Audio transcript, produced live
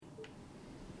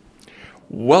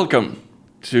Welcome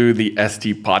to the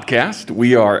ST podcast.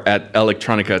 We are at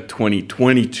Electronica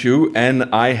 2022, and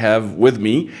I have with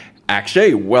me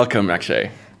Akshay. Welcome, Akshay.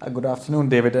 Good afternoon,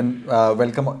 David, and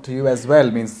welcome to you as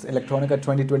well. Means Electronica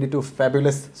 2022,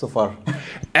 fabulous so far.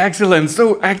 Excellent.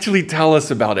 So actually tell us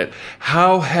about it.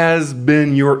 How has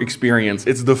been your experience?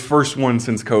 It's the first one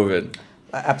since COVID.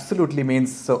 Absolutely.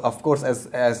 Means, so of course,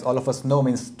 as all of us know,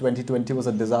 means 2020 was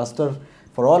a disaster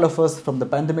for all of us from the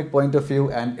pandemic point of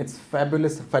view, and it's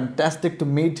fabulous, fantastic to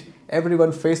meet everyone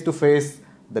face to face,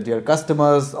 the dear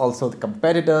customers, also the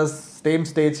competitors, same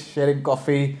stage, sharing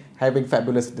coffee, having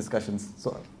fabulous discussions.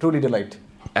 So truly delight.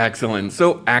 Excellent.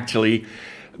 So actually,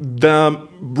 the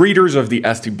readers of the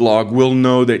ST blog will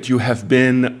know that you have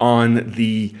been on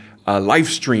the live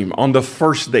stream on the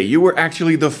first day. You were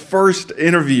actually the first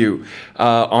interview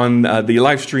on the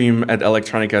live stream at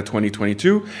Electronica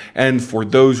 2022. And for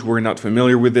those who are not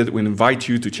familiar with it, we invite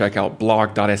you to check out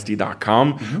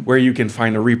blog.st.com, where you can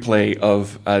find a replay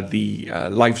of the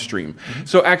live stream.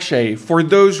 So Akshay, for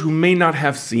those who may not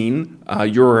have seen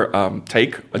your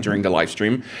take during the live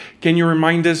stream, can you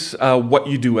remind us what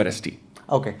you do at ST?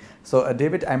 Okay, so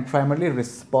David, I'm primarily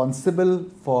responsible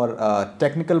for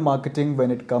technical marketing when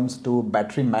it comes to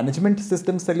battery management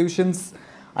system solutions.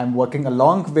 I'm working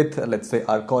along with, let's say,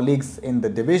 our colleagues in the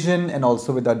division and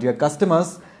also with our dear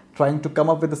customers, trying to come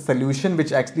up with a solution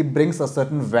which actually brings a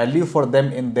certain value for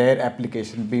them in their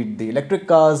application, be it the electric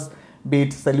cars, be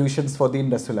it solutions for the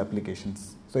industrial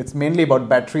applications. So it's mainly about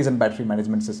batteries and battery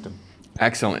management system.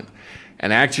 Excellent.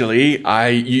 And actually,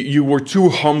 you were too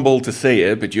humble to say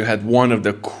it, but you had one of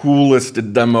the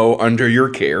coolest demo under your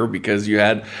care because you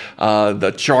had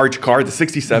the Charge car, the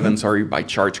 67, by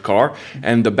Charge car,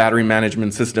 and the battery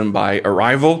management system by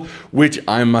Arrival, which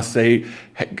I must say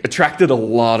attracted a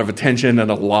lot of attention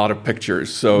and a lot of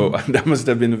pictures. So that must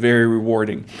have been very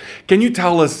rewarding. Can you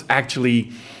tell us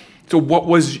actually, so what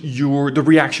was the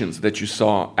reactions that you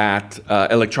saw at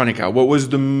Electronica? What was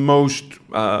the most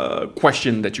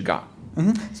question that you got?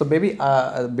 So maybe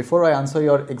before I answer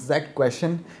your exact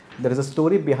question, there is a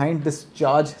story behind this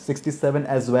Charge 67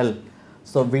 as well.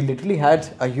 So we literally had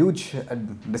a huge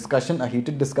discussion, a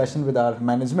heated discussion with our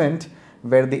management,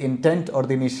 where the intent or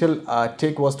the initial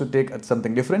take was to take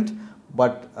something different.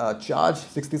 But Charge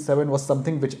 67 was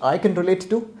something which I can relate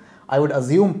to. I would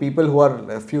assume people who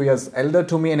are a few years elder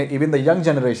to me and even the young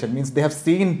generation, means they have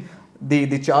seen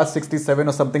the Charge 67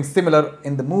 or something similar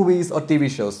in the movies or TV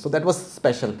shows. So that was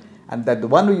special. And that the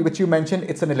one which you mentioned,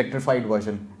 it's an electrified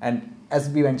version. And as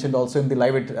we mentioned also in the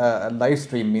live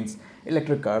stream, means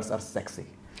electric cars are sexy.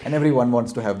 And everyone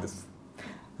wants to have this.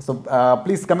 So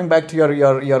please, coming back to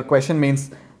your question,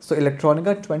 means, so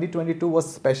Electronica 2022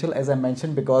 was special, as I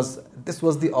mentioned, because this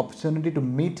was the opportunity to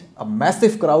meet a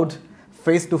massive crowd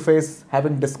face to face,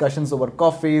 having discussions over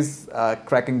coffees,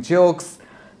 cracking jokes.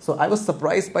 So I was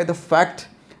surprised by the fact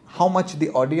how much the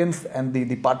audience and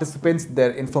the participants,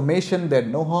 their information, their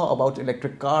know-how about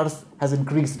electric cars has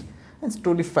increased. It's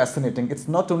truly fascinating. It's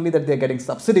not only that they're getting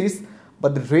subsidies,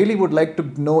 but they really would like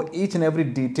to know each and every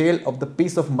detail of the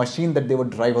piece of machine that they would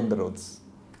drive on the roads.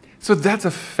 So that's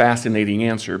a fascinating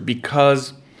answer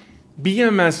because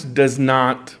BMS does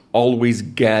not always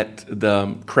get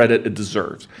the credit it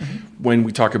deserves. When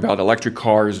we talk about electric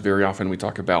cars, very often we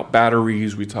talk about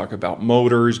batteries, we talk about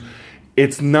motors.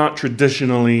 It's not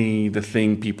traditionally the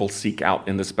thing people seek out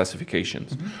in the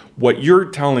specifications. What you're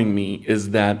telling me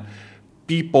is that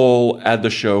people at the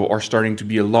show are starting to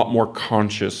be a lot more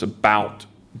conscious about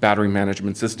battery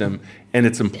management system and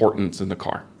its importance in the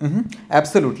car.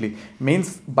 Absolutely.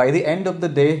 Means by the end of the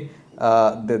day,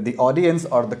 the audience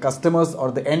or the customers or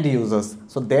the end users,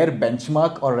 so their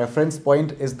benchmark or reference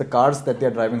point is the cars that they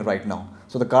are driving right now.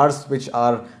 So the cars which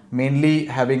are mainly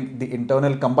having the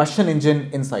internal combustion engine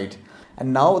inside.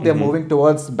 And now they're moving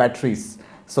towards batteries.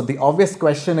 So the obvious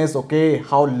question is, okay,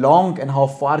 how long and how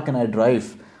far can I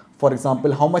drive? For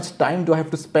example, how much time do I have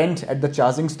to spend at the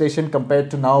charging station compared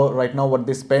to right now what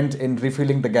they spend in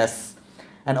refilling the gas?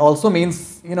 And also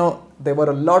means, there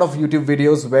were a lot of YouTube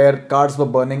videos where cars were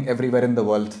burning everywhere in the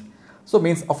world. So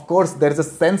means, of course, there is a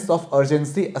sense of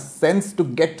urgency, a sense to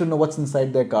get to know what's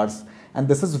inside their cars. And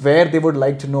this is where they would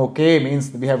like to know, okay, means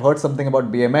we have heard something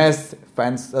about BMS,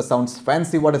 sounds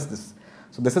fancy, what is this?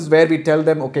 So this is where we tell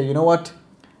them, okay, you know what?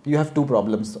 You have two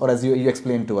problems, or as you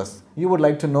explained to us. You would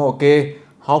like to know, okay,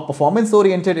 how performance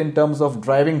oriented in terms of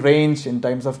driving range, in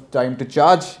terms of time to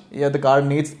charge the car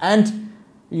needs, and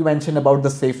you mentioned about the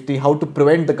safety, how to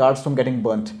prevent the cars from getting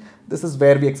burnt. This is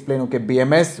where we explain, okay,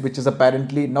 BMS, which is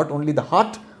apparently not only the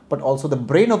heart, but also the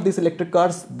brain of these electric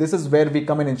cars. This is where we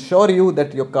come and ensure you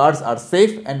that your cars are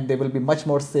safe and they will be much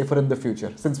more safer in the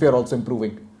future, since we are also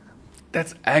improving.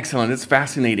 That's excellent. It's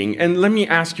fascinating. And let me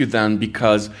ask you then,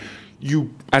 because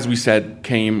you, as we said,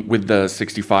 came with the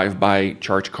 65 by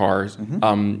Charge cars.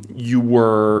 You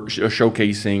were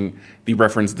showcasing the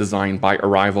reference design by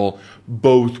Arrival.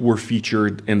 Both were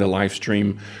featured in the live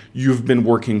stream. You've been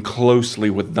working closely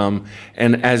with them.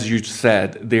 And as you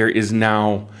said, there is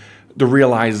now the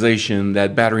realization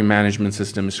that battery management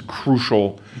system is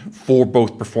crucial for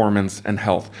both performance and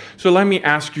health. So let me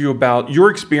ask you about your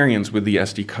experience with the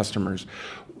SD customers.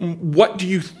 What do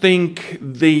you think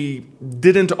they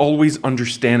didn't always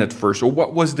understand at first, or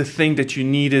what was the thing that you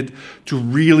needed to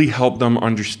really help them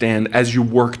understand as you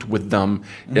worked with them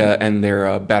and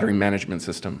their battery management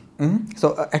system?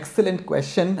 So, excellent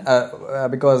question,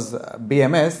 because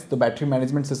BMS, the battery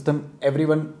management system,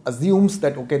 everyone assumes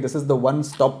that, okay, this is the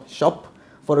one-stop shop,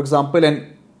 for example,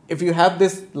 and if you have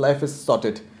this, life is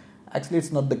sorted. Actually,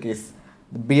 it's not the case.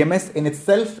 The BMS in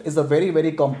itself is a very,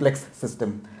 very complex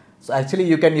system. So actually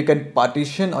you can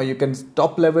partition, or you can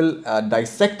top level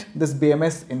dissect this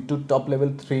BMS into top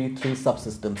level three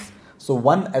subsystems. So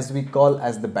one, as we call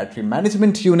as the battery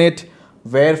management unit,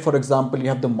 where for example you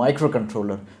have the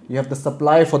microcontroller, you have the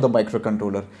supply for the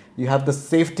microcontroller, you have the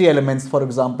safety elements, for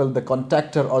example the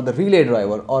contactor or the relay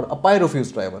driver or a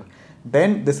pyrofuse driver.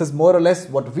 Then this is more or less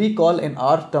what we call in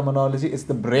our terminology is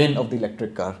the brain of the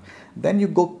electric car. Then you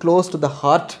go close to the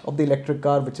heart of the electric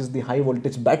car, which is the high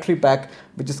voltage battery pack,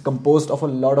 which is composed of a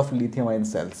lot of lithium ion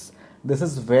cells. This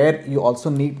is where you also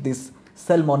need these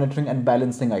cell monitoring and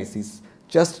balancing ICs,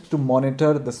 just to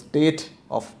monitor the state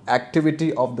of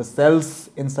activity of the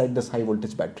cells inside this high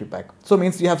voltage battery pack. So it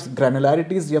means you have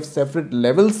granularities, you have separate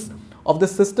levels of the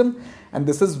system, and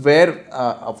this is where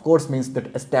of course means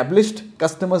that established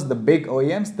customers, the big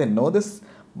OEMs, they know this,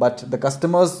 but the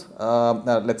customers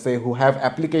let's say who have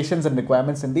applications and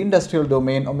requirements in the industrial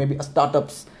domain or maybe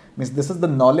startups, means this is the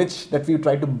knowledge that we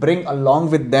try to bring along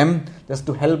with them just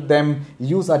to help them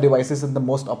use our devices in the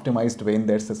most optimized way in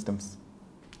their systems.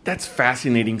 That's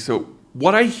fascinating. So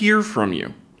what I hear from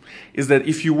you is that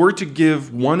if you were to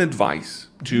give one advice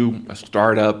to a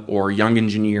startup or a young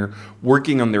engineer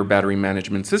working on their battery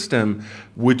management system,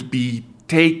 would be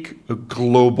take a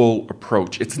global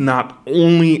approach. It's not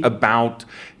only about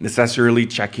necessarily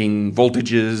checking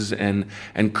voltages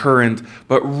and current,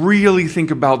 but really think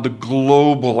about the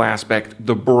global aspect,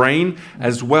 the brain,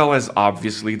 as well as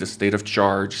obviously the state of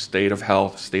charge, state of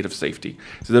health, state of safety.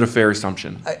 Is that a fair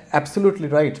assumption? Absolutely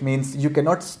right. Means you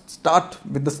cannot start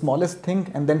with the smallest thing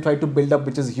and then try to build up,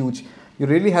 which is huge. You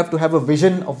really have to have a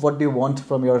vision of what you want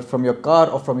from your car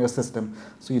or from your system.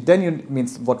 So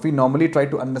means what we normally try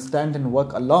to understand and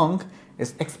work along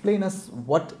is explain us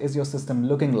what is your system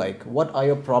looking like, what are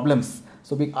your problems.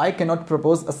 So I cannot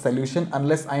propose a solution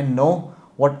unless I know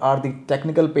what are the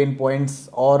technical pain points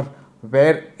or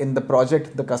where in the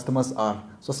project the customers are.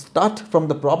 So start from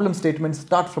the problem statement,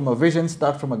 start from a vision,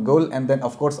 start from a goal, and then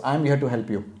of course I'm here to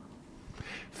help you.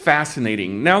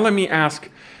 Fascinating. Now let me ask,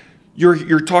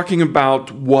 you're talking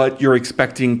about what you're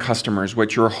expecting customers,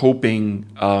 what you're hoping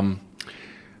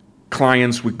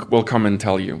clients will come and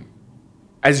tell you.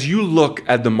 As you look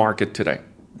at the market today,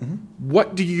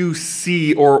 what do you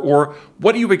see or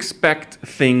what do you expect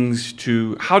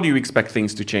how do you expect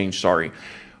things to change? Sorry.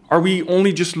 Are we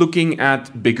only just looking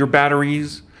at bigger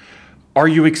batteries? Are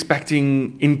you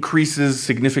expecting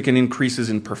significant increases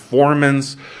in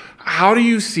performance? How do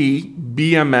you see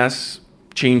BMS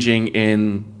changing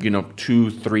in 2,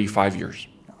 3, 5 years?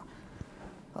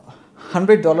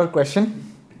 $100 question.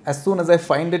 As soon as I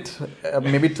find it,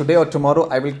 maybe today or tomorrow,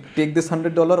 I will take this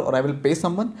 $100 or I will pay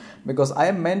someone, because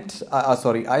I met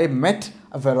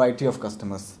a variety of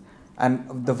customers,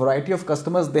 and the variety of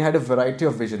customers, they had a variety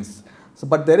of visions. So,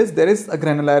 but there is a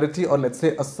granularity, or let's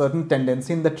say a certain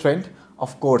tendency in the trend.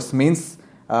 Of course, means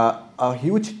a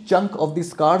huge chunk of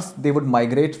these cars, they would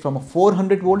migrate from a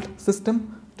 400 volt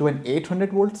system to an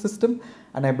 800 volt system,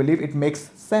 and I believe it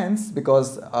makes sense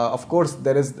because of course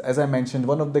there is, as I mentioned,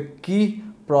 one of the key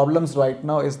problems right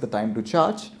now is the time to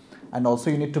charge, and also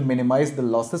you need to minimize the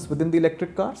losses within the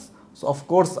electric cars. So of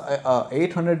course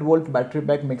 800 volt battery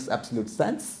pack makes absolute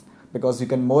sense, because you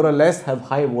can more or less have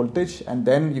high voltage and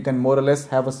then you can more or less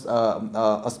have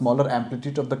a smaller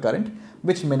amplitude of the current,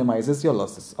 which minimizes your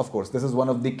losses. Of course, this is one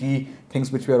of the key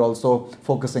things which we are also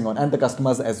focusing on, and the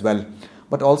customers as well.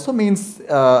 But also means,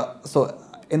 so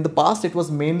in the past it was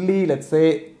mainly, let's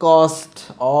say,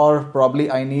 cost, or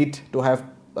probably I need to have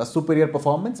a superior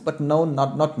performance, but no,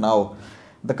 not now.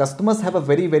 The customers have a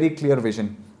very, very clear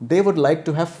vision. They would like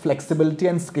to have flexibility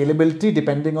and scalability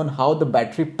depending on how the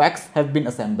battery packs have been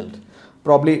assembled.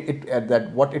 Probably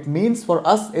that what it means for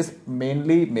us is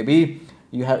mainly maybe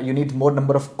You need more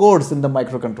number of cores in the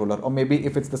microcontroller, or maybe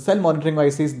if it's the cell monitoring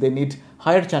ICs, they need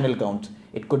higher channel count.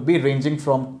 It could be ranging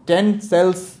from 10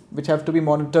 cells which have to be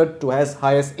monitored to as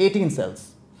high as 18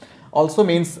 cells. Also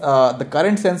means the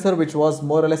current sensor, which was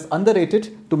more or less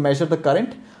underrated to measure the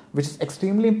current, which is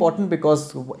extremely important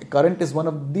because current is one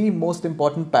of the most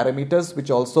important parameters which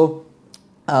also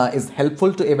is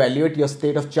helpful to evaluate your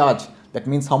state of charge. That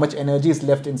means how much energy is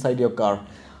left inside your car.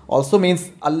 Also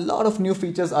means a lot of new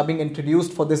features are being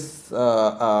introduced for this,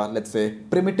 let's say,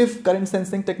 primitive current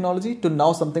sensing technology to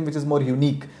now something which is more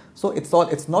unique. So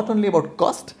it's not only about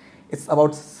cost, it's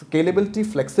about scalability,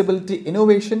 flexibility,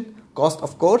 innovation, cost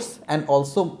of course, and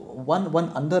also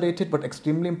one underrated but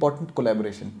extremely important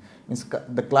collaboration. Means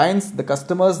the clients, the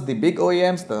customers, the big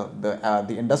OEMs,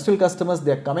 the industrial customers,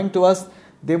 they are coming to us.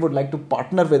 They would like to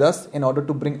partner with us in order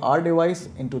to bring our device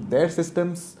into their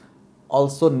systems.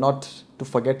 Also, not to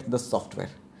forget the software.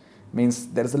 Means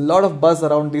there is a lot of buzz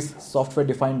around these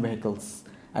software-defined vehicles,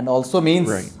 and also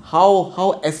means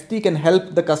how ST can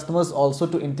help the customers also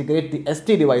to integrate the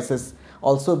ST devices,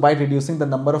 also by reducing the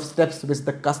number of steps which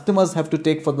the customers have to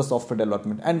take for the software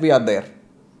development, and we are there.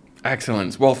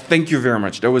 Excellent. Well, thank you very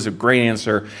much. That was a great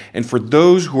answer. And for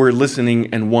those who are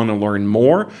listening and want to learn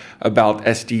more about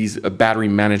ST's battery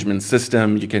management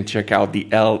system, you can check out the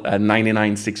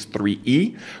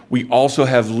L9963E. We also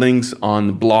have links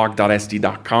on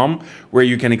blog.st.com where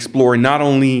you can explore not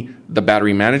only the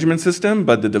battery management system,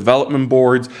 but the development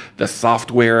boards, the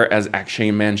software, as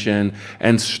Akshay mentioned,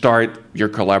 and start your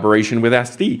collaboration with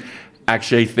ST.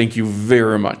 Akshay, thank you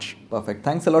very much. Perfect.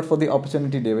 Thanks a lot for the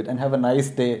opportunity, David, and have a nice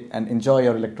day and enjoy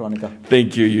your electronica.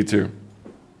 Thank you, you too.